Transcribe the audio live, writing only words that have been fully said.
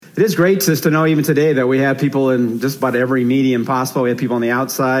It is great just to know even today that we have people in just about every medium possible. We have people on the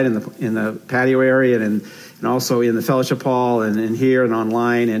outside in the patio area and also in the fellowship hall and here and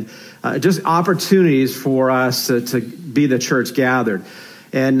online, and just opportunities for us to be the church gathered.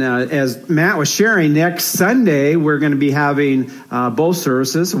 And as Matt was sharing, next Sunday we're going to be having both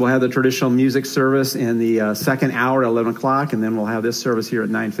services. We'll have the traditional music service in the second hour at 11 o'clock, and then we'll have this service here at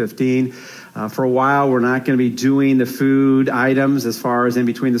 9:15. For a while, we're not going to be doing the food items as far as in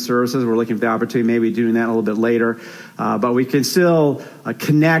between the services. We're looking for the opportunity, maybe doing that a little bit later. But we can still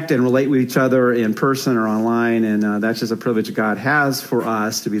connect and relate with each other in person or online, and that's just a privilege that God has for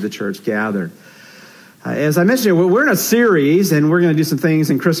us to be the church gathered. As I mentioned, we're in a series, and we're going to do some things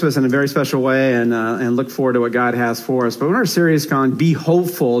in Christmas in a very special way and look forward to what God has for us. But we're in a series called Be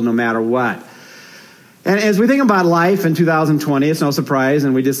Hopeful No Matter What. And as we think about life in 2020, it's no surprise,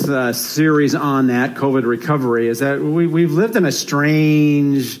 and we just series on that, COVID recovery, is that we've lived in a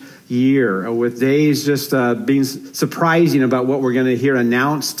strange year with days just being surprising about what we're going to hear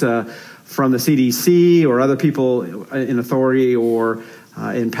announced from the CDC or other people in authority or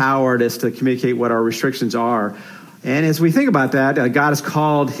empowered as to communicate what our restrictions are. And as we think about that, God has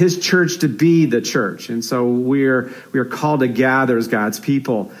called his church to be the church. And so we are called to gather as God's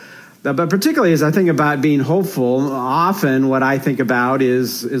people. But particularly as I think about being hopeful, often what I think about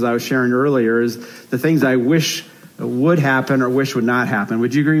is, as I was sharing earlier, is the things I wish would happen or wish would not happen.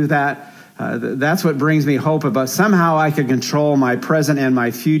 Would you agree with that? That's what brings me hope about somehow I could control my present and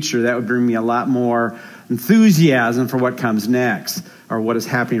my future. That would bring me a lot more enthusiasm for what comes next or what is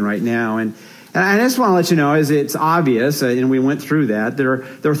happening right now. And I just want to let you know, as it's obvious, and we went through that, there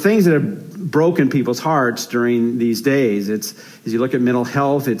are things that have broken people's hearts during these days. As you look at mental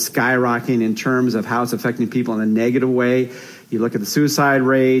health, it's skyrocketing in terms of how it's affecting people in a negative way. You look at the suicide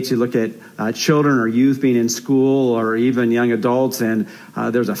rates, you look at children or youth being in school or even young adults, and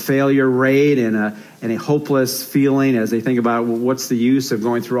there's a failure rate and a hopeless feeling as they think about, well, what's the use of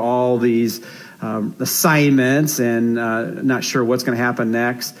going through all these assignments and not sure what's going to happen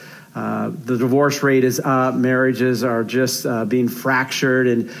next. The divorce rate is up. Marriages are just being fractured.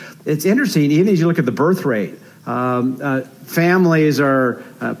 And it's interesting, even as you look at the birth rate, families are,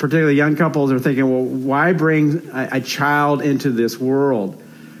 particularly young couples, are thinking, well, why bring a child into this world?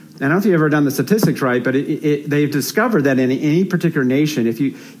 And I don't know if you've ever done the statistics right, but they've discovered that in any particular nation,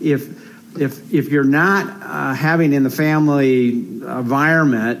 if you're not having in the family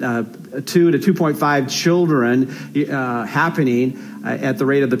environment 2 to 2.5 children happening at the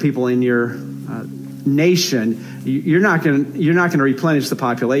rate of the people in your nation, you're not going to replenish the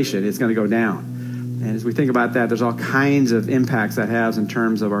population. It's going to go down. And as we think about that, there's all kinds of impacts that has in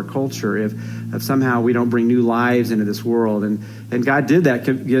terms of our culture if somehow we don't bring new lives into this world. And God did that,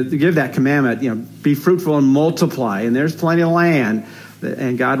 give that commandment, be fruitful and multiply. And there's plenty of land.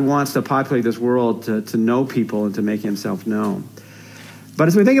 And God wants to populate this world to know people and to make himself known. But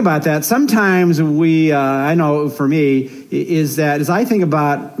as we think about that, sometimes I know for me, is that as I think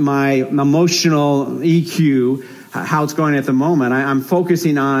about my emotional EQ, how it's going at the moment, I'm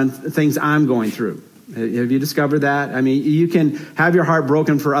focusing on things I'm going through. Have you discovered that? I mean, you can have your heart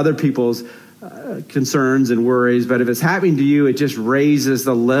broken for other people's concerns and worries, but if it's happening to you, it just raises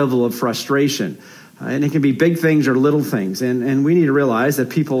the level of frustration. And it can be big things or little things. And we need to realize that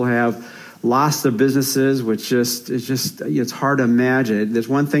people have lost their businesses, which it's hard to imagine. There's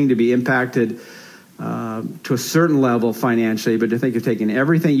one thing to be impacted to a certain level financially, but to think of taking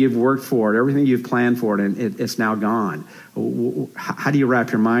everything you've worked for, everything you've planned for it, and it's now gone. How do you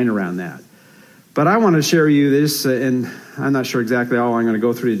wrap your mind around that? But I want to share with you this, and I'm not sure exactly all I'm going to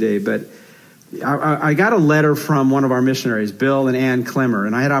go through today, but I got a letter from one of our missionaries, Bill and Ann Clemmer,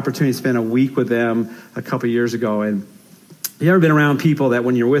 and I had an opportunity to spend a week with them a couple years ago. And you ever been around people that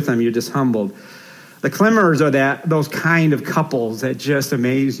when you're with them, you're just humbled? The Clemmers are those kind of couples that just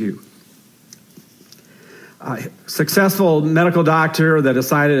amaze you. Successful medical doctor that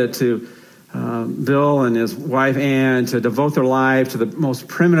decided to, Bill and his wife Ann, to devote their life to the most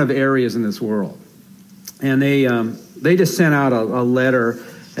primitive areas in this world. And they just sent out a letter.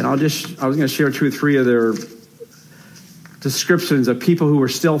 And I was going to share 2 or 3 of their descriptions of people who were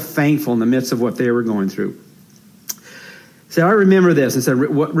still thankful in the midst of what they were going through. So I remember this. It said,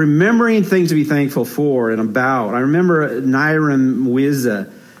 remembering things to be thankful for and about. I remember Nyram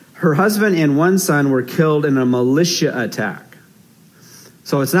Wiza. Her husband and 1 son were killed in a militia attack.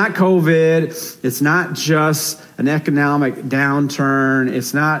 So it's not COVID. It's not just an economic downturn.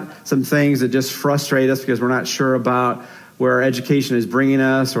 It's not some things that just frustrate us because we're not sure about where our education is bringing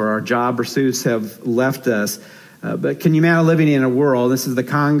us or our job pursuits have left us. But can you imagine living in a world, this is the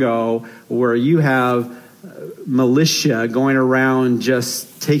Congo, where you have militia going around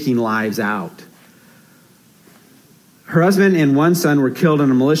just taking lives out. Her husband and one son were killed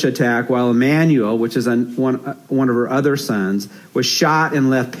in a militia attack, while Emmanuel, which is one of her other sons, was shot and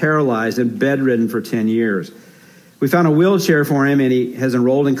left paralyzed and bedridden for 10 years. We found a wheelchair for him, and he has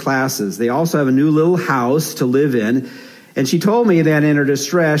enrolled in classes. They also have a new little house to live in. And she told me that in her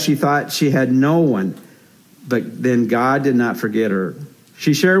distress, she thought she had no one. But then God did not forget her.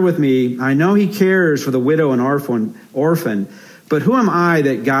 She shared with me, I know he cares for the widow and orphan, but who am I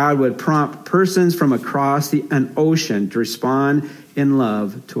that God would prompt persons from across an ocean to respond in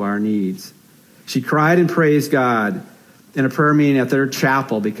love to our needs? She cried and praised God in a prayer meeting at their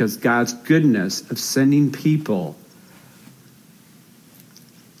chapel because God's goodness of sending people.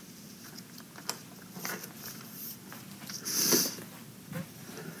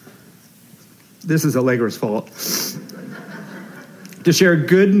 This is Allegra's fault. To share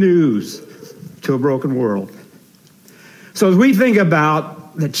good news to a broken world. So as we think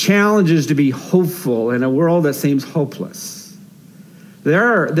about the challenges to be hopeful in a world that seems hopeless,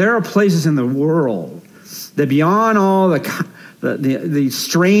 there are places in the world that beyond all the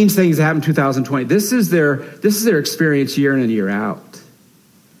strange things that happened in 2020, this is their experience year in and year out.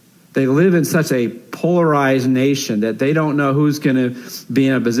 They live in such a polarized nation that they don't know who's going to be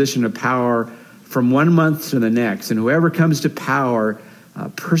in a position of power from one month to the next. And whoever comes to power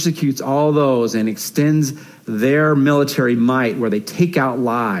persecutes all those and extends their military might where they take out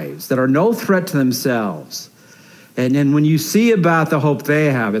lives that are no threat to themselves. And then when you see about the hope they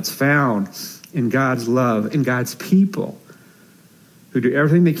have, it's found in God's love, in God's people who do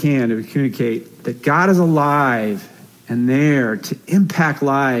everything they can to communicate that God is alive and there to impact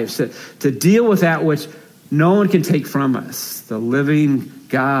lives, to deal with that which no one can take from us, the living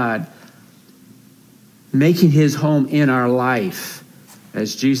God making his home in our life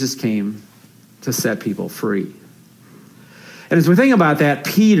as Jesus came to set people free. And as we think about that,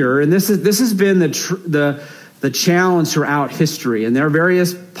 Peter, and this has been the challenge throughout history, and there are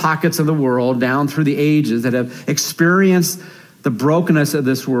various pockets of the world down through the ages that have experienced the brokenness of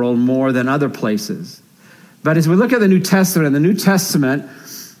this world more than other places. But as we look at the New Testament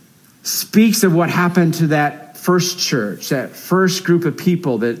speaks of what happened to that first church, that first group of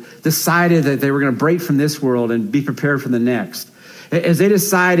people that decided that they were going to break from this world and be prepared for the next. As they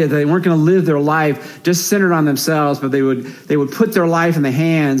decided that they weren't going to live their life just centered on themselves, but they would put their life in the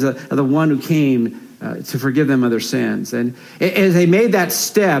hands of the one who came to forgive them of their sins. And as they made that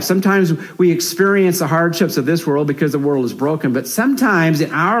step, sometimes we experience the hardships of this world because the world is broken, but sometimes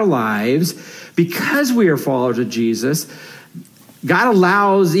in our lives, because we are followers of Jesus, God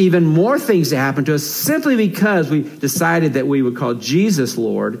allows even more things to happen to us simply because we decided that we would call Jesus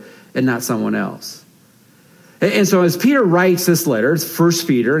Lord and not someone else. And so as Peter writes this letter, it's 1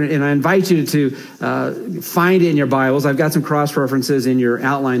 Peter, and I invite you to find it in your Bibles. I've got some cross-references in your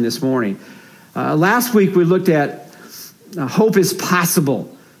outline this morning. Last week we looked at hope is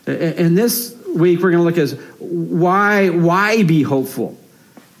possible. And this week we're going to look at why be hopeful.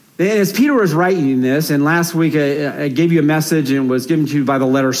 And as Peter was writing this, and last week I gave you a message and was given to you by the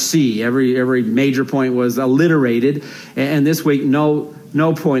letter C. Every major point was alliterated. And this week, no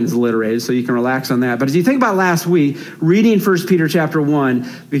point is alliterated, so you can relax on that. But as you think about last week, reading 1 Peter chapter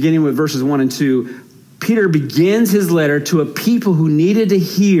 1, beginning with verses 1 and 2, Peter begins his letter to a people who needed to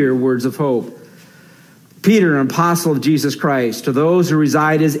hear words of hope. Peter, an apostle of Jesus Christ, to those who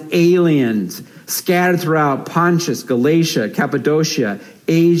reside as aliens, scattered throughout Pontus, Galatia, Cappadocia,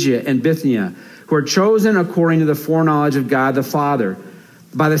 Asia, and Bithynia, who are chosen according to the foreknowledge of God the Father,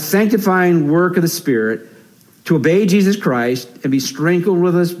 by the sanctifying work of the Spirit, to obey Jesus Christ and be sprinkled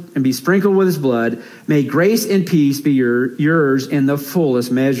with his blood. May grace and peace be yours in the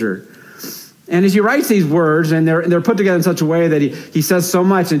fullest measure. And as he writes these words, and they're put together in such a way that he says so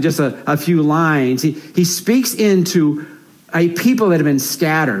much in just a few lines, he speaks into a people that have been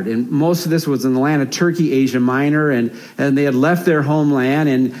scattered. And most of this was in the land of Turkey, Asia Minor, and they had left their homeland.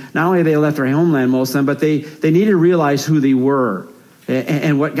 And not only they left their homeland, most of them, but they needed to realize who they were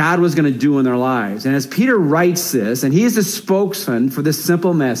and what God was going to do in their lives. And as Peter writes this, and he is the spokesman for this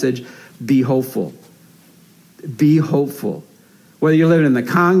simple message, be hopeful. Be hopeful. Whether you're living in the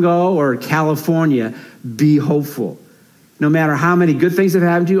Congo or California, be hopeful. No matter how many good things have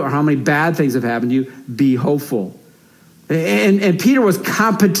happened to you or how many bad things have happened to you, be hopeful. And Peter was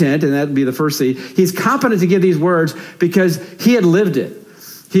competent, and that would be the first C. He's competent to give these words because he had lived it.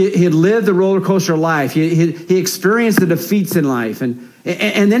 He had lived the roller coaster life. He experienced the defeats in life. And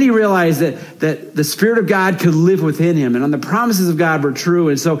then he realized that the Spirit of God could live within him. And the promises of God were true.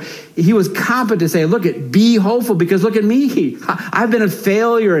 And so he was competent to say, be hopeful, because look at me. I've been a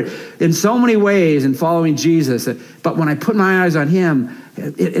failure in so many ways in following Jesus. But when I put my eyes on him,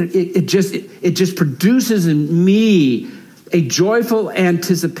 it just produces in me a joyful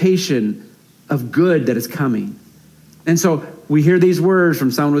anticipation of good that is coming. And so we hear these words from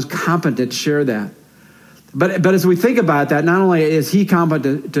someone who's competent to share that. But as we think about that, not only is he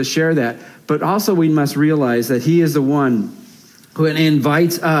competent to share that, but also we must realize that he is the one who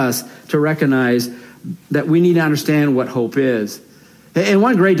invites us to recognize that we need to understand what hope is. And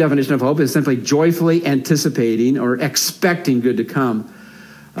one great definition of hope is simply joyfully anticipating or expecting good to come.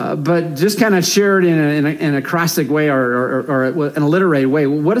 But just kind of share it in an acrostic way or an alliterated way.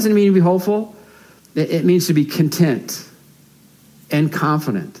 What does it mean to be hopeful? It means to be content and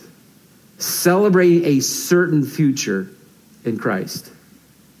confident, celebrating a certain future in Christ.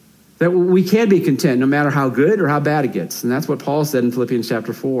 That we can be content no matter how good or how bad it gets. And that's what Paul said in Philippians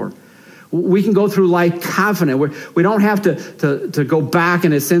chapter 4. We can go through life confident. We don't have to go back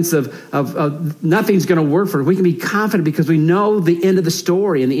in a sense of nothing's going to work for us. We can be confident because we know the end of the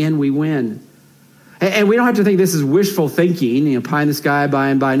story. In the end, we win. And we don't have to think this is wishful thinking, pie in the sky, by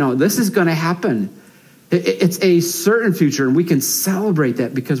and by. No, this is going to happen. It's a certain future, and we can celebrate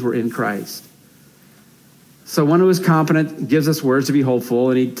that because we're in Christ. So one who is competent gives us words to be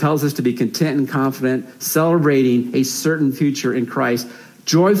hopeful, and he tells us to be content and confident, celebrating a certain future in Christ,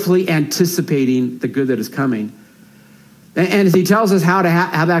 joyfully anticipating the good that is coming. And as he tells us how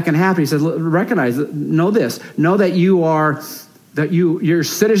that can happen, he says, recognize, know this, know that your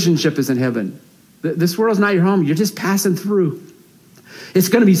citizenship is in heaven. This world is not your home. You're just passing through. It's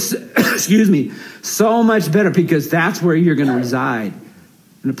going to be, so much better because that's where you're going to reside,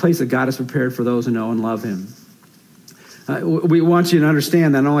 in a place that God has prepared for those who know and love him. We want you to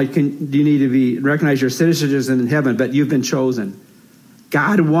understand that not only do you need to recognize your citizenship is in heaven, but you've been chosen.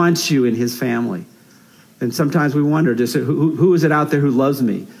 God wants you in his family. And sometimes we wonder, just who is it out there who loves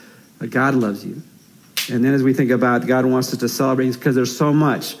me? But God loves you. And then as we think about God wants us to celebrate, because there's so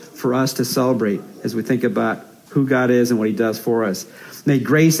much for us to celebrate as we think about who God is and what he does for us. May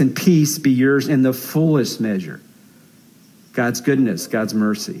grace and peace be yours in the fullest measure. God's goodness, God's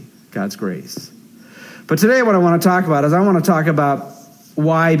mercy, God's grace. But today what I want to talk about is I want to talk about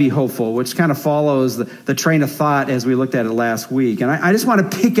why be hopeful, which kind of follows the train of thought as we looked at it last week. And I just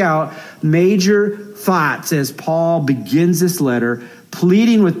want to pick out major thoughts as Paul begins this letter,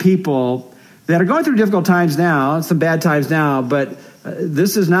 pleading with people that are going through difficult times now, some bad times now, but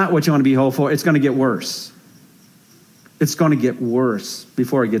this is not what you want to be hopeful. It's going to get worse. It's going to get worse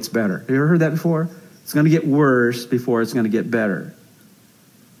before it gets better. Have you ever heard that before? It's going to get worse before it's going to get better.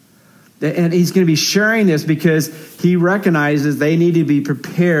 And he's going to be sharing this because he recognizes they need to be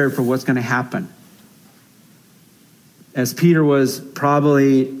prepared for what's going to happen. As Peter was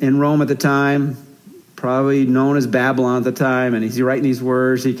probably in Rome at the time, probably known as Babylon at the time, and he's writing these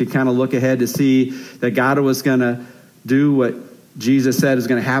words, he could kind of look ahead to see that God was going to do what Jesus said was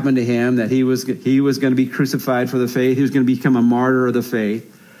going to happen to him, that he was going to be crucified for the faith. He was going to become a martyr of the faith.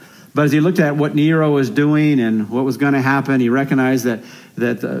 But as he looked at what Nero was doing and what was going to happen, he recognized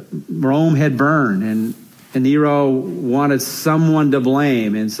that Rome had burned, and Nero wanted someone to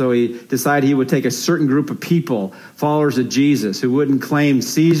blame. And so he decided he would take a certain group of people, followers of Jesus, who wouldn't claim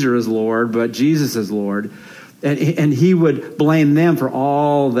Caesar as Lord, but Jesus as Lord. And he would blame them for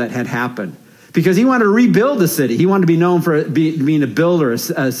all that had happened. Because he wanted to rebuild the city. He wanted to be known for being a builder,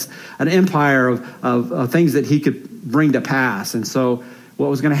 as an empire of things that he could bring to pass. And so what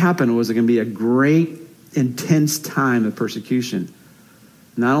was going to happen was going to be a great, intense time of persecution.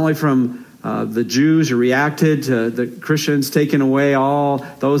 Not only from the Jews who reacted to the Christians taking away all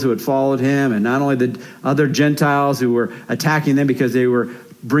those who had followed him, and not only the other Gentiles who were attacking them because they were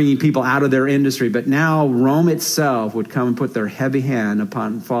bringing people out of their industry, but now Rome itself would come and put their heavy hand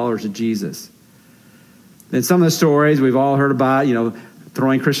upon followers of Jesus. And some of the stories we've all heard about,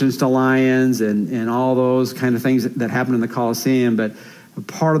 throwing Christians to lions and all those kind of things that happened in the Colosseum. But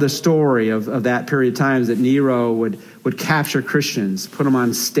part of the story of that period of time is that Nero would capture Christians, put them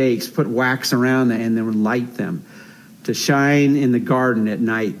on stakes, put wax around them, and then would light them to shine in the garden at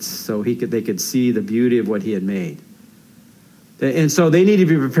night so they could see the beauty of what he had made. And so they needed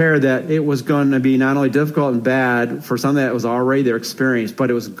to be prepared that it was going to be not only difficult and bad for something that was already their experience, but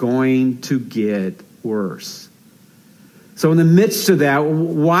it was going to get worse. So in the midst of that,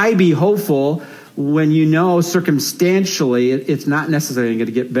 why be hopeful when you know circumstantially it's not necessarily going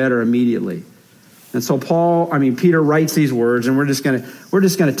to get better immediately? And so Peter writes these words, and we're just going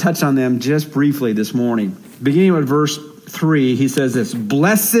to touch on them just briefly this morning. Beginning with verse 3, he says this: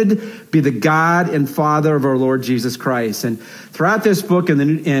 "Blessed be the God and Father of our Lord Jesus Christ." And throughout this book,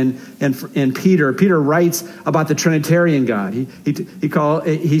 and Peter writes about the Trinitarian God.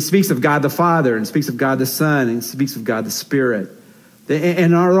 He speaks of God the Father, and speaks of God the Son, and speaks of God the Spirit.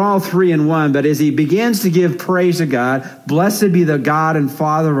 And are all three in one. But as he begins to give praise to God, blessed be the God and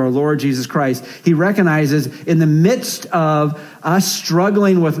Father of our Lord Jesus Christ, he recognizes in the midst of us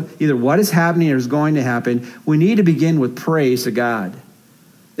struggling with either what is happening or is going to happen, we need to begin with praise to God.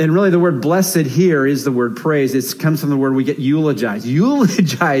 And really the word blessed here is the word praise. It comes from the word we get eulogize.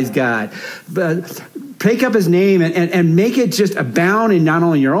 Eulogize God. But take up his name and make it just abound in not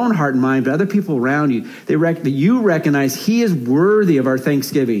only your own heart and mind, but other people around you. That you recognize he is worthy of our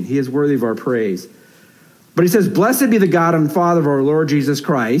thanksgiving. He is worthy of our praise. But he says, blessed be the God and Father of our Lord Jesus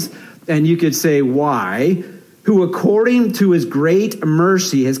Christ. And you could say, why? Who according to his great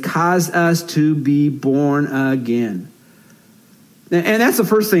mercy has caused us to be born again. And that's the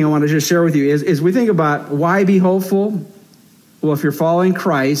first thing I want to just share with you is we think about why be hopeful? Well, if you're following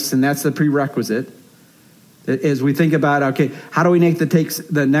Christ, and that's the prerequisite, as we think about, okay, how do we make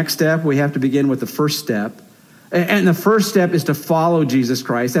the next step? We have to begin with the first step. And the first step is to follow Jesus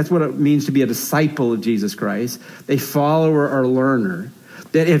Christ. That's what it means to be a disciple of Jesus Christ, a follower or learner.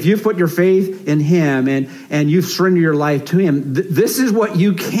 That if you've put your faith in him and you've surrendered your life to him, this is what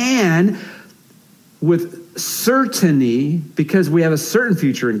you can with certainty, because we have a certain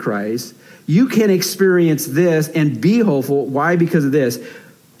future in Christ. You can experience this and be hopeful. Why? Because of this.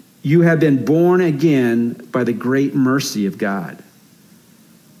 You have been born again by the great mercy of God.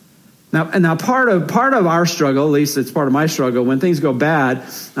 Now, part of our struggle, at least it's part of my struggle, when things go bad,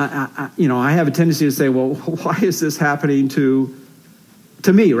 I have a tendency to say, well, why is this happening to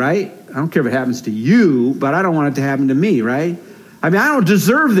me, right? I don't care if it happens to you, but I don't want it to happen to me, right? I mean, I don't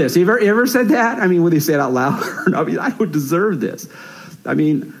deserve this. You ever said that? I mean, whether you say it out loud or not, I don't deserve this. I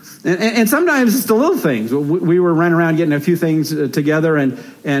mean, and sometimes it's the little things. We were running around getting a few things together, and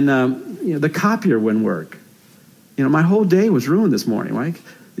the copier wouldn't work. My whole day was ruined this morning, Mike.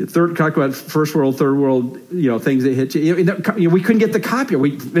 Talk about first world, third world, things that hit you. We couldn't get the copier.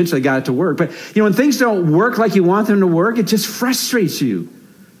 We eventually got it to work. But, when things don't work like you want them to work, it just frustrates you.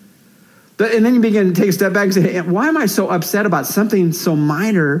 And then you begin to take a step back and say, hey, why am I so upset about something so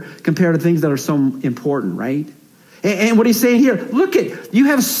minor compared to things that are so important, right? And what he's saying here, you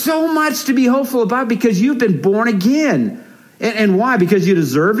have so much to be hopeful about because you've been born again. And why? Because you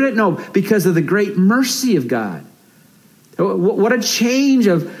deserved it? No, because of the great mercy of God. What a change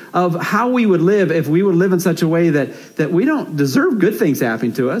of how we would live if we would live in such a way that we don't deserve good things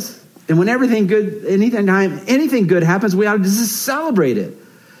happening to us. And when anything good happens, we ought to just celebrate it.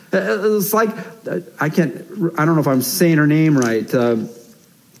 It's like, I don't know if I'm saying her name right, Naira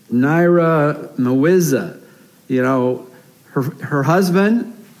Mawiza. Her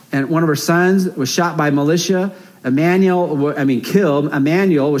husband and one of her sons was shot by militia. Killed.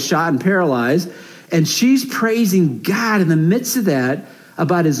 Emmanuel was shot and paralyzed. And she's praising God in the midst of that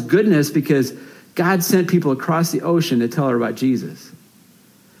about his goodness because God sent people across the ocean to tell her about Jesus.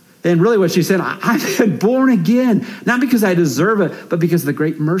 And really what she said, I've been born again, not because I deserve it, but because of the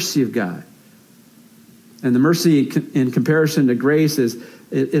great mercy of God. And the mercy in comparison to grace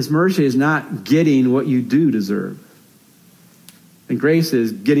is mercy is not getting what you do deserve. And grace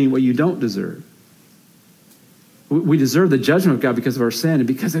is getting what you don't deserve. We deserve the judgment of God because of our sin. And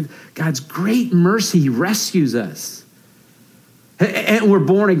because of God's great mercy, he rescues us. And we're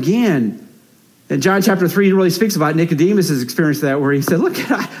born again. And John chapter 3 really speaks about Nicodemus' experience of that, where he said, look,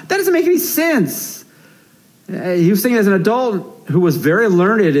 that doesn't make any sense. He was thinking as an adult who was very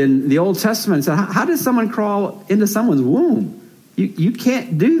learned in the Old Testament, and said, how does someone crawl into someone's womb? You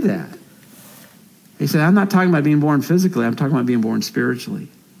can't do that. He said, I'm not talking about being born physically. I'm talking about being born spiritually.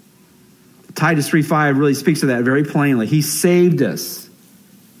 Titus 3:5 really speaks to that very plainly. He saved us,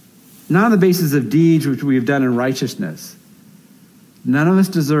 not on the basis of deeds which we have done in righteousness. None of us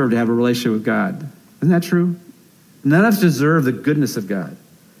deserve to have a relationship with God. Isn't that true? None of us deserve the goodness of God.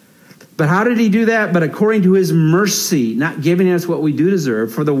 But how did he do that? But according to his mercy, not giving us what we do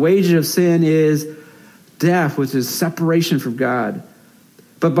deserve. For the wages of sin is death, which is separation from God.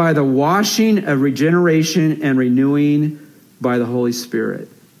 But by the washing of regeneration and renewing by the Holy Spirit.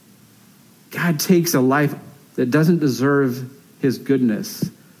 God takes a life that doesn't deserve his goodness,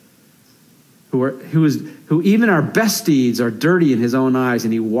 who even our best deeds are dirty in his own eyes,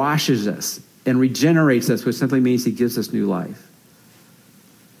 and he washes us and regenerates us, which simply means he gives us new life.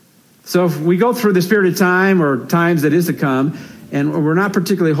 So if we go through this period of time or times that is to come, and we're not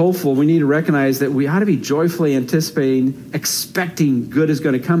particularly hopeful, we need to recognize that we ought to be joyfully anticipating, expecting good is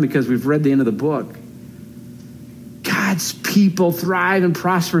going to come because we've read the end of the book. God's people thrive and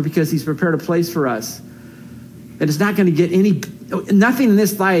prosper because he's prepared a place for us. And it's not going to get nothing in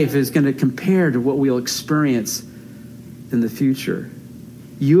this life is going to compare to what we'll experience in the future.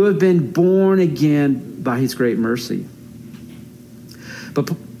 You have been born again by his great mercy. But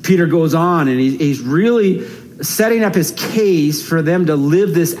Peter goes on, and he's really setting up his case for them to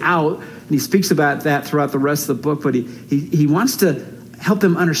live this out. And he speaks about that throughout the rest of the book. But he wants to help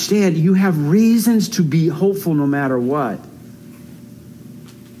them understand you have reasons to be hopeful no matter what.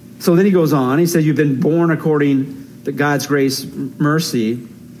 So then he goes on. He says, you've been born according to God's grace, mercy.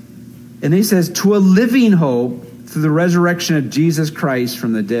 And then he says, to a living hope through the resurrection of Jesus Christ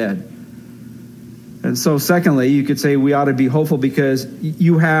from the dead. And so secondly, you could say we ought to be hopeful because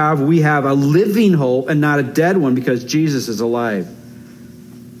we have a living hope and not a dead one because Jesus is alive.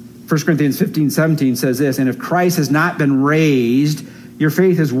 1 Corinthians 15:17 says this, and if Christ has not been raised, your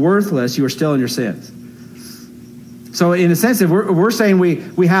faith is worthless, you are still in your sins. So in a sense, if we're saying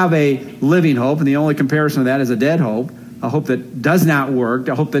we have a living hope, and the only comparison to that is a dead hope, a hope that does not work,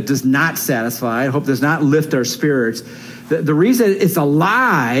 a hope that does not satisfy, a hope that does not lift our spirits. The reason it's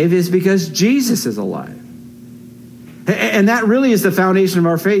alive is because Jesus is alive. And that really is the foundation of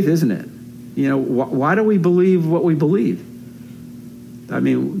our faith, isn't it? You know, why do we believe what we believe? I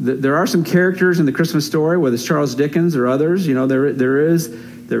mean, there are some characters in the Christmas story, whether it's Charles Dickens or others. You know, there is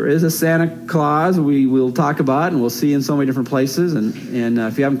a Santa Claus we will talk about and we'll see in so many different places. And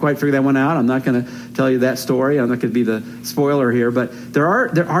if you haven't quite figured that one out, I'm not going to tell you that story. I'm not going to be the spoiler here. But there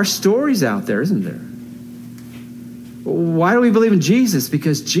are stories out there, isn't there? Why do we believe in Jesus?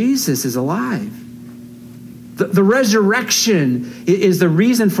 Because Jesus is alive. The resurrection is the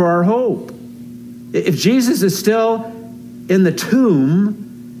reason for our hope. If Jesus is still in the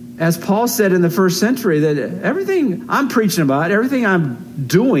tomb, as Paul said in the first century, that everything I'm preaching about, everything I'm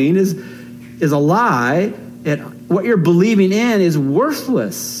doing is a lie, and what you're believing in is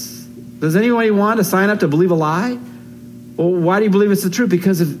worthless. Does anybody want to sign up to believe a lie? Well, why do you believe it's the truth?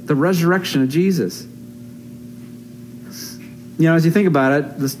 Because of the resurrection of Jesus. You know, as you think about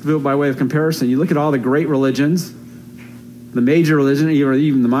it, let's do it by way of comparison. You look at all the great religions, the major religions,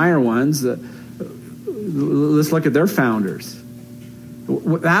 even the minor ones. Let's look at their founders.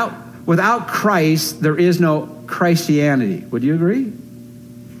 Without Christ, there is no Christianity. Would you agree?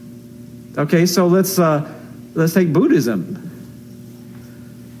 Okay, so let's take Buddhism.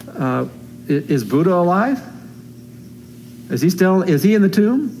 Is Buddha alive? Is he in the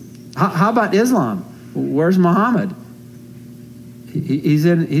tomb? How about Islam? Where's Muhammad? He's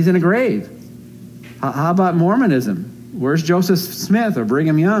in a grave. How about Mormonism? Where's Joseph Smith or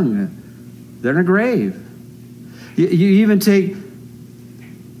Brigham Young? They're in a grave. You even take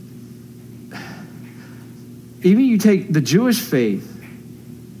the Jewish faith,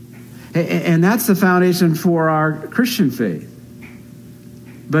 and that's the foundation for our Christian faith.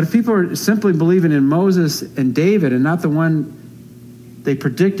 But if people are simply believing in Moses and David and not the one they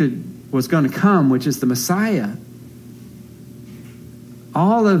predicted was going to come, which is the Messiah,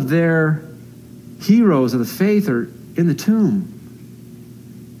 all of their heroes of the faith are in the tomb.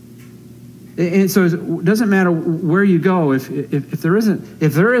 And so it doesn't matter where you go. If there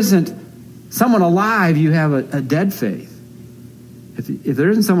isn't someone alive, you have a dead faith. If there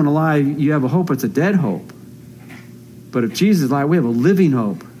isn't someone alive, you have a hope. It's a dead hope. But if Jesus is alive, we have a living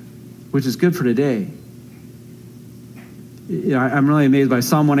hope, which is good for today. You know, I'm really amazed by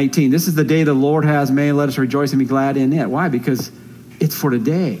Psalm 118. This is the day the Lord has made. Let us rejoice and be glad in it. Why? Because it's for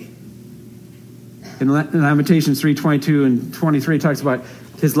today. In Lamentations 3:22 and 23, it talks about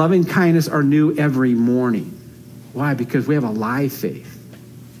his loving kindness are new every morning. Why? Because we have a live faith.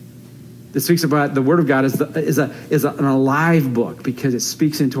 This speaks about the Word of God is an alive book because it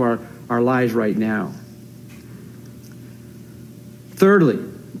speaks into our lives right now. Thirdly,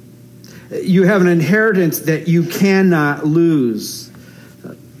 you have an inheritance that you cannot lose.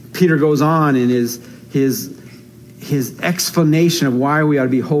 Peter goes on in his explanation of why we ought to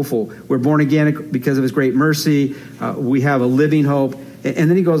be hopeful. We're born again because of his great mercy. We have a living hope.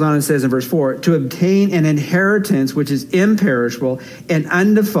 And then he goes on and says in verse 4, to obtain an inheritance which is imperishable and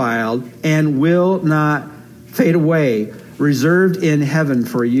undefiled and will not fade away, reserved in heaven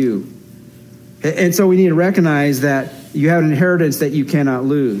for you. And so we need to recognize that you have an inheritance that you cannot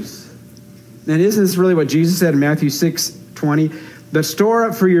lose. And isn't this really what Jesus said in Matthew 6:20? But store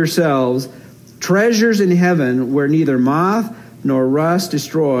up for yourselves treasures in heaven where neither moth nor rust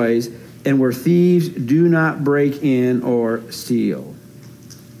destroys and where thieves do not break in or steal.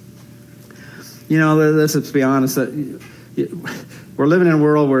 You know, let's be honest. we're living in a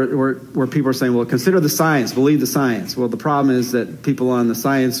world where people are saying, well, consider the science, believe the science. Well, the problem is that people on the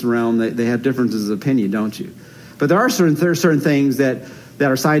science realm, they have differences of opinion, don't you? But there are certain things that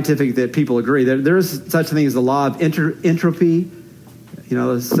are scientific that people agree. There is such a thing as the law of entropy.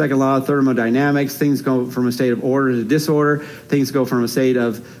 The second law of thermodynamics. Things go from a state of order to disorder. Things go from a state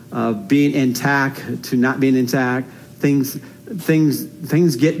of being intact to not being intact. Things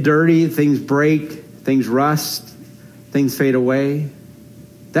get dirty. Things break. Things rust. Things fade away.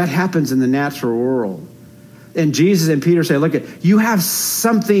 That happens in the natural world. And Jesus and Peter say, look, you have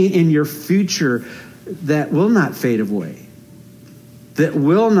something in your future that will not fade away, that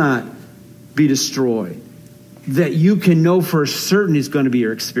will not be destroyed, that you can know for certain is going to be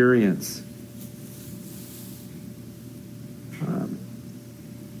your experience.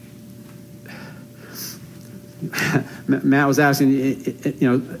 Matt was asking,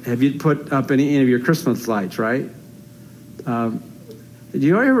 have you put up any of your Christmas lights, right? Do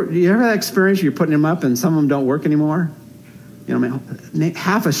you ever have that experience where you're putting them up and some of them don't work anymore?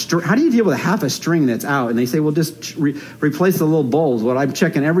 Half a string. How do you deal with half a string that's out? And they say, well, just replace the little bulbs. Well, I'm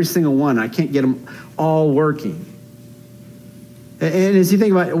checking every single one. I can't get them all working. And as you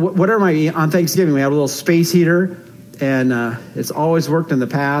think about on Thanksgiving, we have a little space heater, and it's always worked in the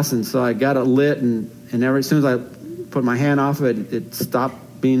past. And so I got it lit, and as soon as I put my hand off of it, it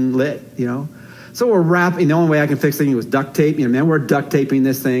stopped being lit. So we're wrapping. The only way I can fix things was duct tape. We're duct taping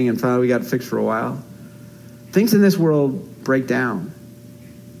this thing, and finally we got it fixed for a while. Things in this world break down.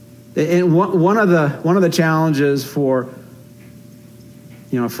 And one of the challenges for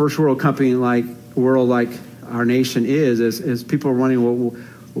a first world company like our nation is people are wondering, well,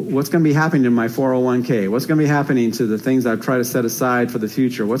 what's going to be happening to my 401k? What's going to be happening to the things I've tried to set aside for the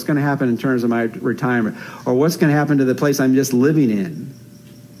future? What's going to happen in terms of my retirement? Or what's going to happen to the place I'm just living in?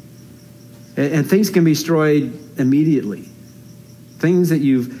 And things can be destroyed immediately. Things that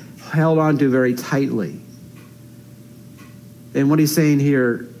you've held on to very tightly. And what he's saying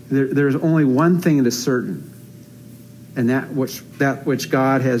here, there's only one thing that is certain, and that which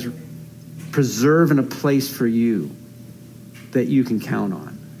God has preserved in a place for you that you can count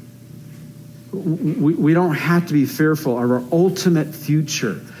on. We don't have to be fearful of our ultimate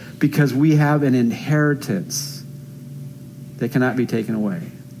future because we have an inheritance that cannot be taken away.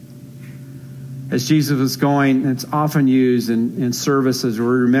 As Jesus was going, it's often used in services where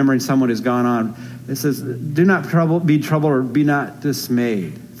we're remembering someone who's gone on. It says, do not be troubled or be not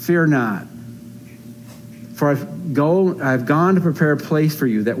dismayed. Fear not. For I've gone to prepare a place for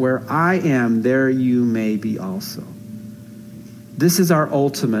you, that where I am, there you may be also. This is our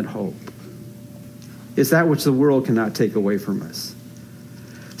ultimate hope. It's that which the world cannot take away from us.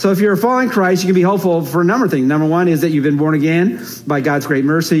 So if you're following Christ, you can be hopeful for a number of things. Number one is that you've been born again by God's great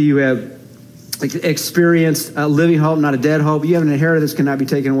mercy. You have experienced a living hope, not a dead hope. You have an inheritance that cannot be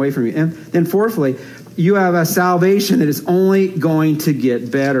taken away from you. And then fourthly, you have a salvation that is only going to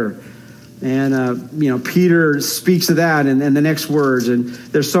get better. And, Peter speaks of that in the next words. And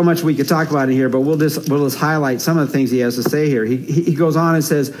there's so much we could talk about in here, but we'll just highlight some of the things he has to say here. He goes on and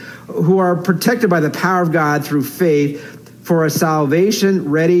says, who are protected by the power of God through faith for a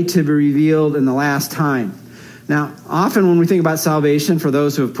salvation ready to be revealed in the last time. Now, often when we think about salvation for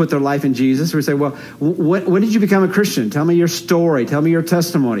those who have put their life in Jesus, we say, well, when did you become a Christian? Tell me your story. Tell me your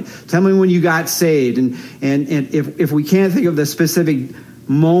testimony. Tell me when you got saved. And if we can't think of the specific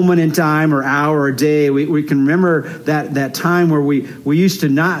moment in time or hour or day, we can remember that time where we used to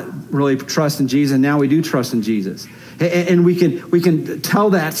not really trust in Jesus, and now we do trust in Jesus. And we can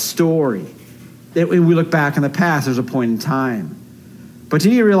tell that story. That when we look back in the past, there's a point in time. But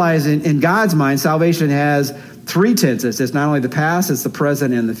you need to realize in God's mind, salvation has three tenses. It's not only the past, it's the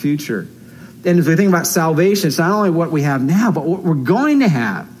present and the future. And as we think about salvation, it's not only what we have now, but what we're going to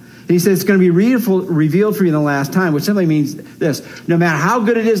have. And he says it's going to be revealed for you in the last time, which simply means this. No matter how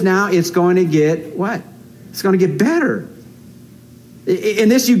good it is now, it's going to get what? It's going to get better. In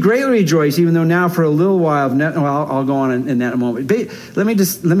this you greatly rejoice, even though now for a little while, I'll go on in that in a moment. Let me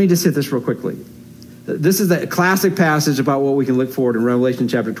just hit this real quickly. This is the classic passage about what we can look forward in Revelation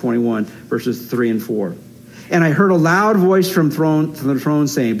chapter 21, verses 3 and 4. And I heard a loud voice from the throne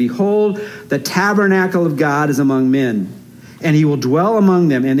saying, behold, the tabernacle of God is among men, and he will dwell among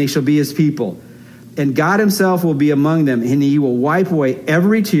them, and they shall be his people. And God himself will be among them, and he will wipe away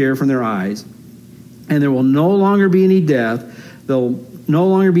every tear from their eyes. And there will no longer be any death. There will no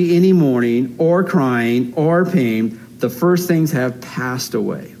longer be any mourning or crying or pain. The first things have passed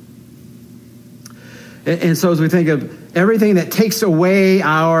away. And so as we think of everything that takes away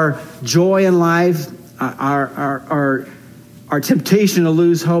our joy in life, our temptation to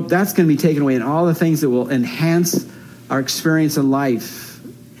lose hope, that's going to be taken away, and all the things that will enhance our experience in life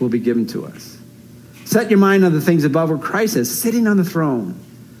will be given to us. Set your mind on the things above where Christ is sitting on the throne.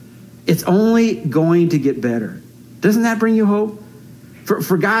 It's only going to get better. Doesn't that bring you hope?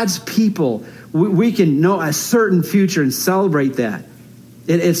 For God's people, we can know a certain future and celebrate that.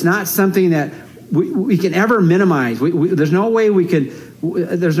 It's not something that we can ever minimize. There's no way we can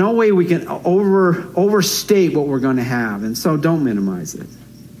overstate what we're going to have, and so don't minimize it.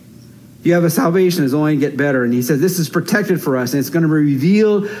 You have a salvation that's only going to get better, and he says this is protected for us, and it's going to be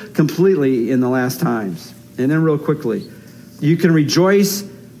revealed completely in the last times. And then real quickly, you can rejoice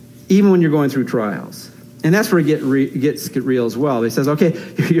even when you're going through trials. And that's where it gets real as well. He says, okay,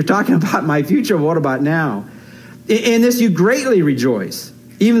 you're talking about my future, what about now? In this you greatly rejoice,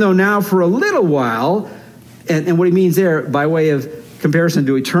 even though now for a little while, and what he means there by way of comparison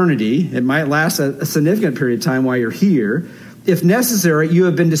to eternity, it might last a significant period of time while you're here. If necessary, you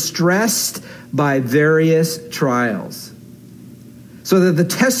have been distressed by various trials, so that the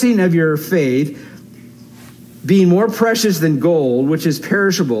testing of your faith, being more precious than gold, which is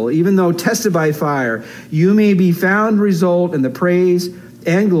perishable, even though tested by fire, you may be found result in the praise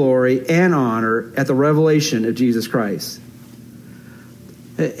and glory and honor at the revelation of Jesus Christ.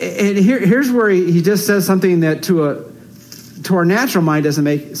 And here's where he just says something that to our natural mind doesn't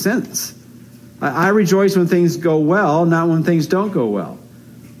make sense. I rejoice when things go well, not when things don't go well.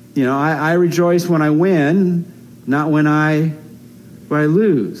 You know, I rejoice when I win, not when I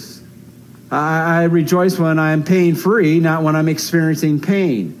lose. I rejoice when I'm pain-free, not when I'm experiencing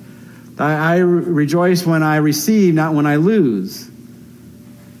pain. I rejoice when I receive, not when I lose.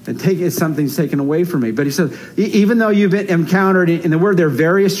 And something's taken away from me. But he says, even though you've been encountered, in the word there are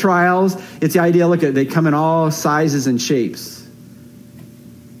various trials, it's the idea, look, they come in all sizes and shapes.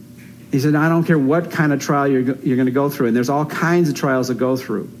 He said, I don't care what kind of trial you're going to go through, and there's all kinds of trials to go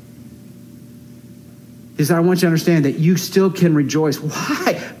through. He said, I want you to understand that you still can rejoice.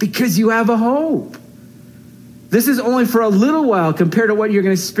 Why? Because you have a hope. This is only for a little while compared to what you're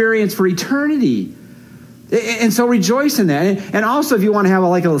going to experience for eternity. And so rejoice in that. And also, if you want to have a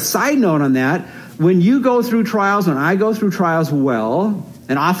little side note on that, when you go through trials, when I go through trials well,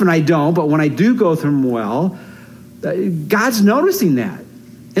 and often I don't, but when I do go through them well, God's noticing that.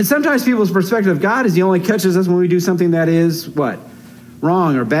 And sometimes people's perspective of God is he only catches us when we do something that is, what?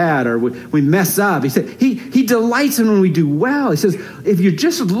 Wrong or bad, or we mess up. He said he delights in when we do well. He says, if you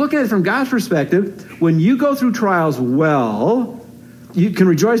just look at it from God's perspective, when you go through trials well, you can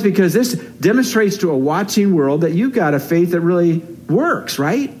rejoice because this demonstrates to a watching world that you've got a faith that really works,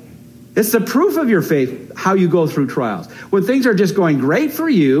 right? It's the proof of your faith, how you go through trials. When things are just going great for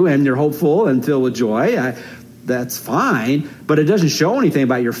you and you're hopeful and filled with joy, that's fine, but it doesn't show anything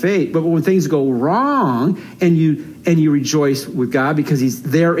about your faith. But when things go wrong and you rejoice with God because he's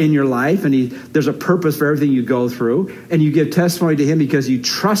there in your life and there's a purpose for everything you go through, and you give testimony to him because you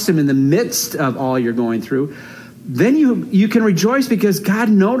trust him in the midst of all you're going through, then you can rejoice because God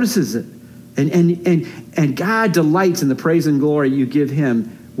notices it. And God delights in the praise and glory you give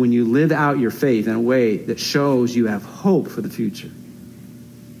him when you live out your faith in a way that shows you have hope for the future.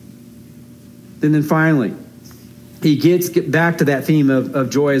 And then finally, he gets back to that theme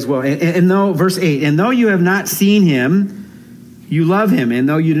of joy as well. And though, verse 8, and though you have not seen him, you love him. And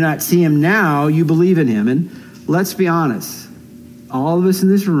though you do not see him now, you believe in him. And let's be honest, all of us in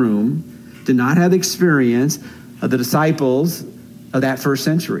this room did not have the experience of the disciples of that first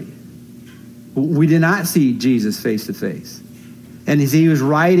century. We did not see Jesus face to face. And as he was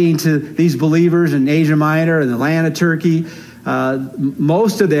writing to these believers in Asia Minor and the land of Turkey,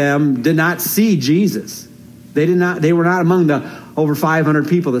 most of them did not see Jesus. They were not among the over 500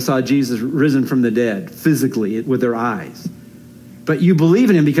 people that saw Jesus risen from the dead physically with their eyes. But you believe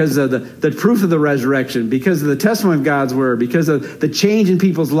in him because of the proof of the resurrection, because of the testimony of God's word, because of the change in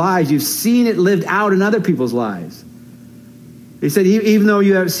people's lives. You've seen it lived out in other people's lives. He said, even though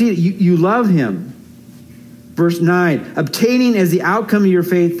you haven't seen it, you love him. Verse 9, obtaining as the outcome of your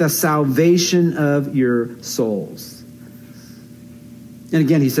faith the salvation of your souls. And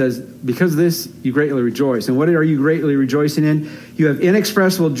again, he says, because of this, you greatly rejoice. And what are you greatly rejoicing in? You have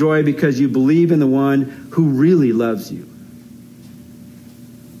inexpressible joy because you believe in the one who really loves you.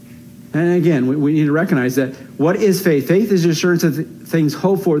 And again, we need to recognize that what is faith? Faith is the assurance of things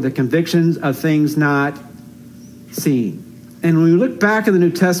hoped for, the convictions of things not seen. And when we look back in the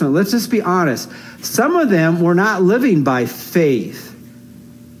New Testament, let's just be honest. Some of them were not living by faith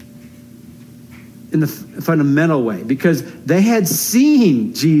in the fundamental way, because they had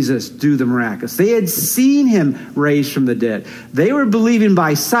seen Jesus do the miraculous. They had seen him raised from the dead. They were believing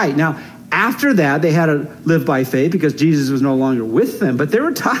by sight. Now, After that, they had to live by faith because Jesus was no longer with them. But there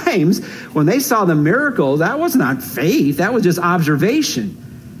were times when they saw the miracles, that was not faith, that was just observation.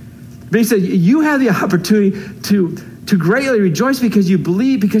 But he said, you have the opportunity to greatly rejoice because you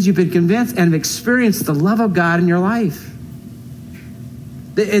believe, because you've been convinced and have experienced the love of God in your life.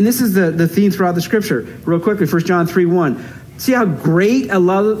 And this is the theme throughout the scripture. Real quickly, 1 John 3:1. See how great a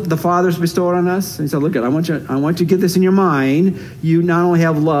love the Father's bestowed on us? And he said, look, I want you to get this in your mind. You not only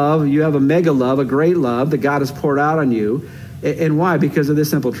have love, you have a mega love, a great love that God has poured out on you. And why? Because of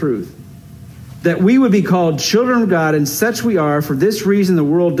this simple truth. That we would be called children of God, and such we are. For this reason, the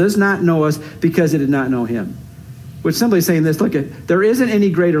world does not know us because it did not know him. Which simply saying this, look, there isn't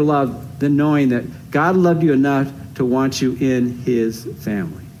any greater love than knowing that God loved you enough to want you in his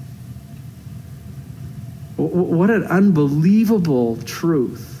family. What an unbelievable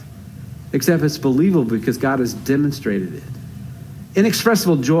truth. Except it's believable because God has demonstrated it.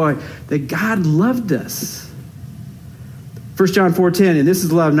 Inexpressible joy that God loved us. 1 John 4:10, and this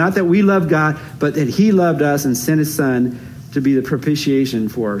is love, not that we love God, but that he loved us and sent his son to be the propitiation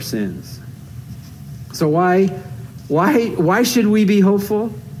for our sins. So why should we be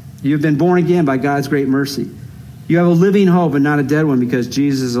hopeful? You've been born again by God's great mercy. You have a living hope and not a dead one because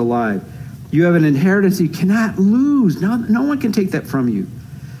Jesus is alive. You have an inheritance you cannot lose. No one can take that from you.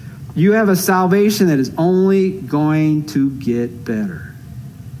 You have a salvation that is only going to get better.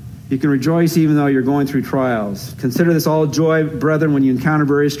 You can rejoice even though you're going through trials. Consider this all joy, brethren, when you encounter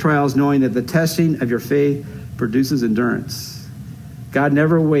various trials, knowing that the testing of your faith produces endurance. God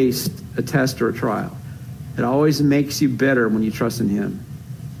never wastes a test or a trial. It always makes you better when you trust in him.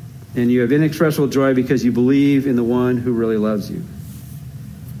 And you have inexpressible joy because you believe in the one who really loves you.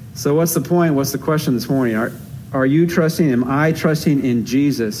 So what's the point? What's the question this morning? Are you trusting? Am I trusting in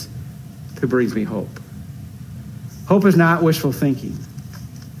Jesus who brings me hope? Hope is not wishful thinking.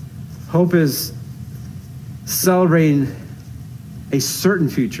 Hope is celebrating a certain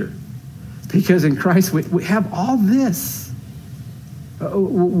future. Because in Christ we have all this.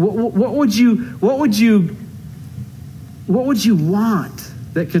 What would you want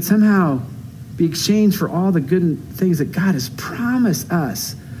that could somehow be exchanged for all the good things that God has promised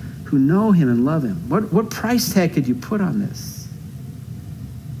us who know him and love him? What price tag could you put on this?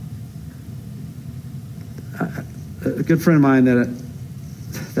 A good friend of mine that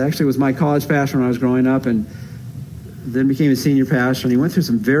actually was my college pastor when I was growing up and then became a senior pastor, and he went through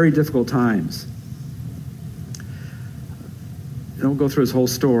some very difficult times. I don't go through his whole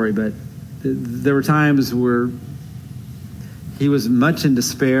story, but there were times where he was much in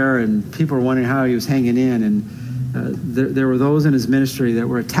despair and people were wondering how he was hanging in, and there were those in his ministry that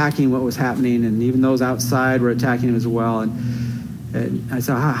were attacking what was happening, and even those outside were attacking him as well. And I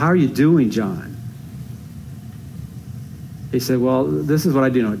said, how are you doing, John? He said, well, this is what I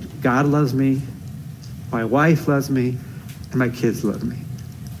do know. God loves me, my wife loves me, and my kids love me.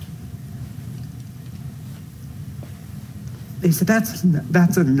 He said,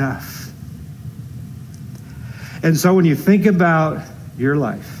 that's enough. And so when you think about your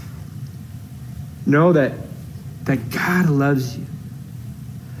life, know that God loves you.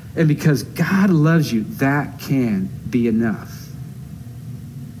 And because God loves you, that can be enough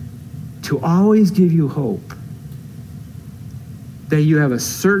to always give you hope that you have a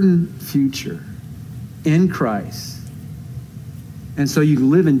certain future in Christ. And so you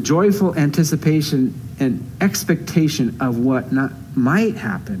live in joyful anticipation and expectation of what not might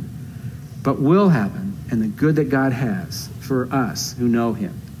happen, but will happen, and the good that God has for us who know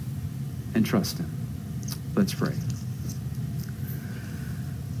him and trust him. Let's pray.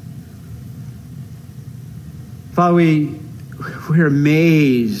 Father, we're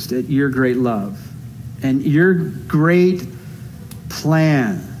amazed at your great love and your great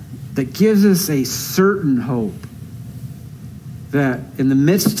plan that gives us a certain hope that in the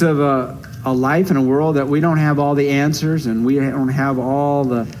midst of a life and a world that we don't have all the answers and we don't have all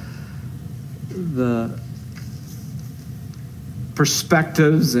the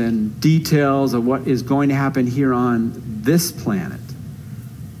perspectives and details of what is going to happen here on this planet,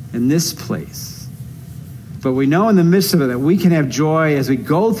 in this place. But we know in the midst of it that we can have joy as we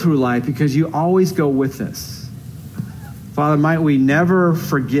go through life because you always go with us. Father, might we never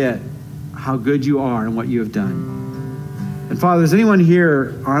forget how good you are and what you have done. And Father, is anyone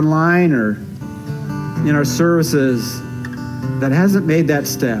here online or in our services that hasn't made that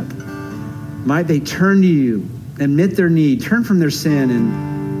step? Might they turn to you, admit their need, turn from their sin,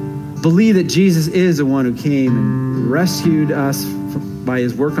 and believe that Jesus is the one who came and rescued us by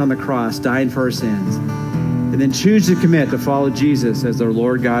his work on the cross, dying for our sins, and then choose to commit to follow Jesus as their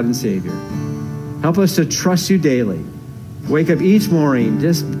Lord, God, and Savior. Help us to trust you daily Wake up each morning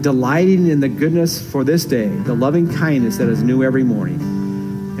just delighting in the goodness for this day, the loving kindness that is new every morning.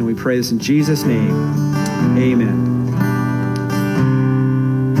 And we pray this in Jesus' name. Amen.